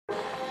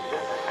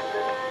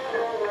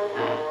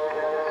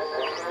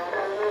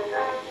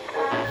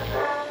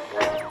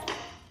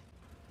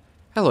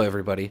Hello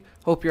everybody,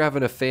 hope you're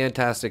having a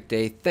fantastic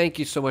day. Thank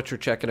you so much for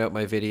checking out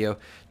my video.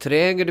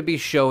 Today I'm going to be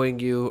showing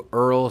you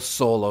Earl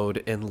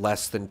soloed in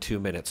less than 2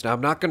 minutes. Now I'm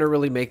not going to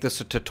really make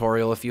this a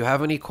tutorial. If you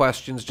have any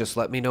questions, just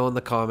let me know in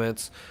the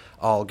comments.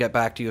 I'll get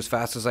back to you as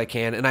fast as I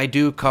can, and I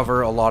do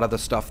cover a lot of the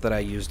stuff that I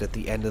used at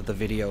the end of the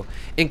video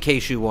in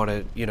case you want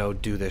to,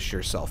 do this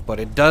yourself. But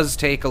it does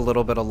take a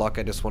little bit of luck,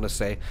 I just want to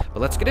say. But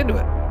let's get into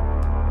it.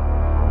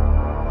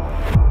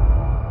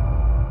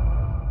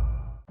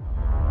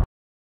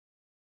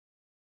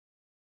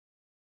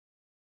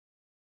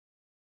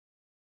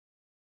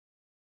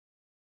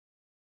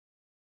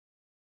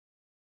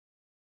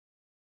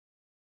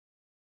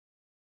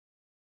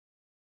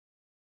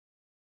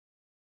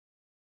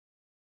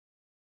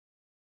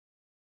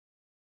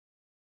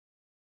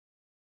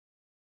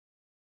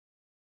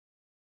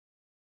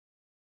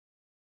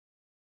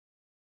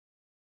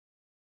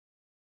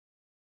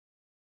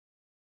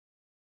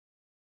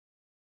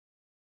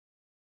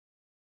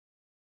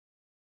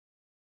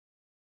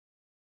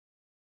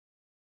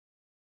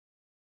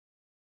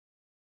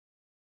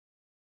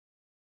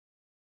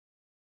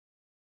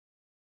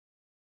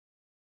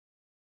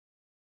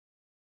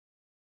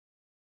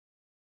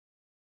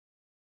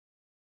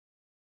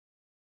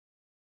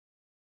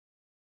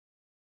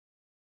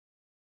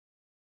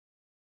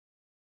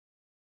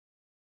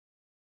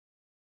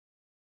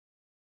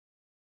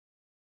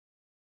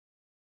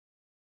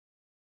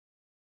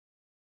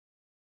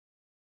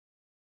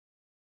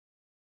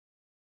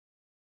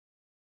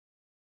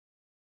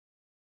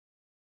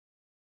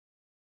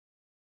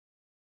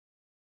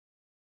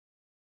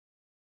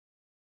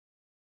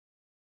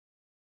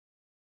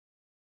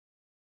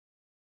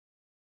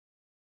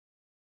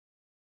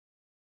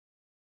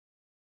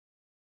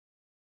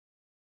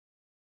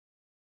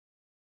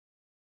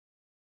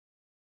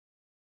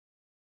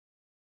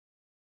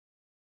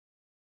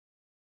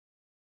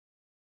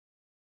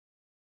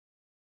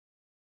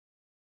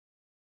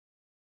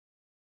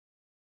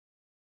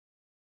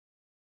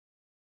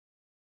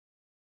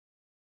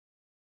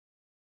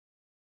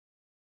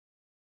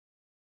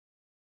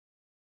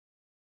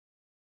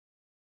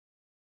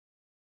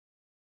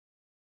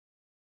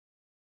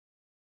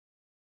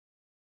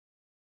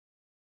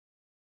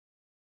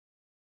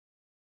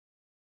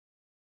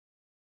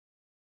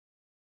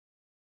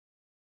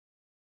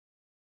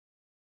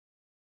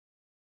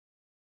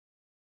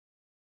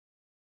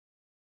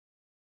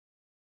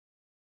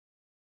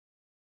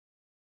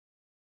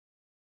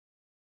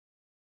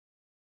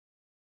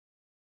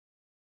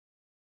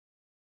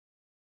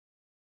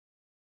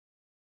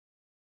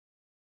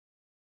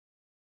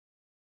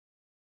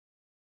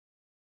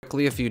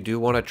 If you do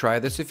want to try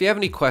this, if you have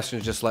any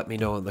questions, just let me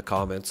know in the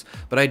comments.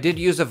 But I did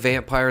use a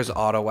vampire's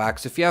auto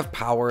axe. If you have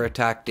power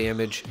attack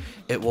damage,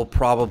 it will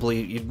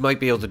probably, you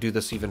might be able to do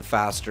this even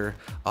faster.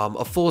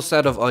 A full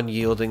set of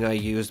unyielding I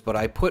used, but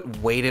I put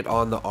weighted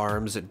on the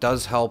arms. It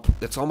does help.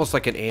 It's almost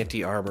like an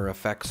anti-armor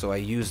effect, so I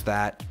use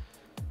that.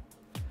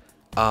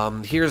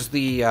 Here's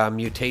the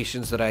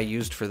mutations that I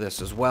used for this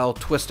as well.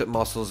 Twisted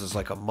muscles is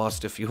like a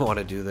must if you want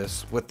to do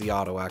this with the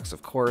auto axe,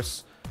 of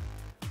course.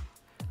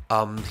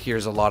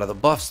 Here's a lot of the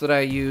buffs that I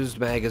used: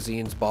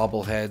 magazines,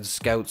 bobbleheads,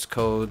 scouts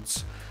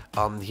codes.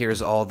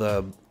 Here's all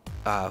the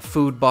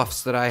food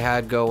buffs that I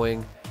had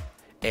going.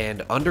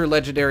 And under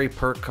legendary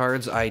perk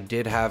cards, I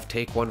did have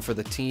take one for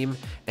the team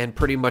and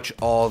pretty much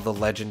all the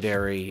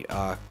legendary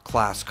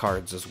class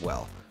cards as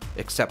well,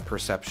 except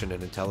perception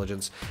and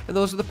intelligence. And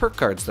those are the perk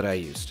cards that I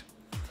used.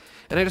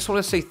 And I just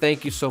want to say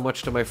thank you so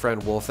much to my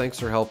friend Wolf. Thanks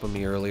for helping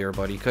me earlier,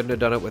 buddy. Couldn't have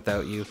done it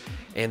without you.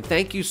 And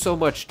thank you so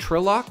much,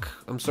 Trillock.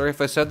 I'm sorry if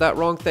I said that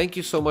wrong. Thank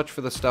you so much for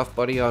the stuff,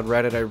 buddy, on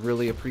Reddit. I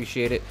really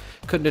appreciate it.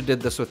 Couldn't have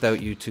did this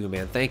without you too,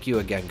 man. Thank you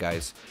again,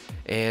 guys.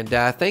 And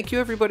thank you,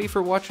 everybody,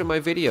 for watching my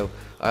video.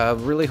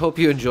 Really hope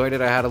you enjoyed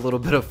it. I had a little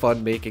bit of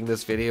fun making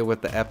this video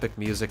with the epic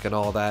music and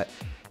all that.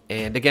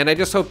 And again, I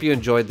just hope you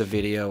enjoyed the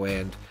video,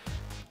 and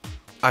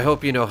I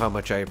hope you know how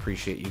much I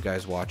appreciate you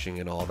guys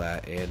watching and all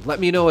that. And let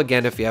me know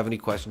again if you have any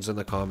questions in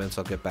the comments.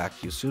 I'll get back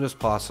to you as soon as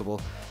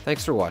possible.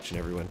 Thanks for watching,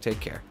 everyone.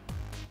 Take care.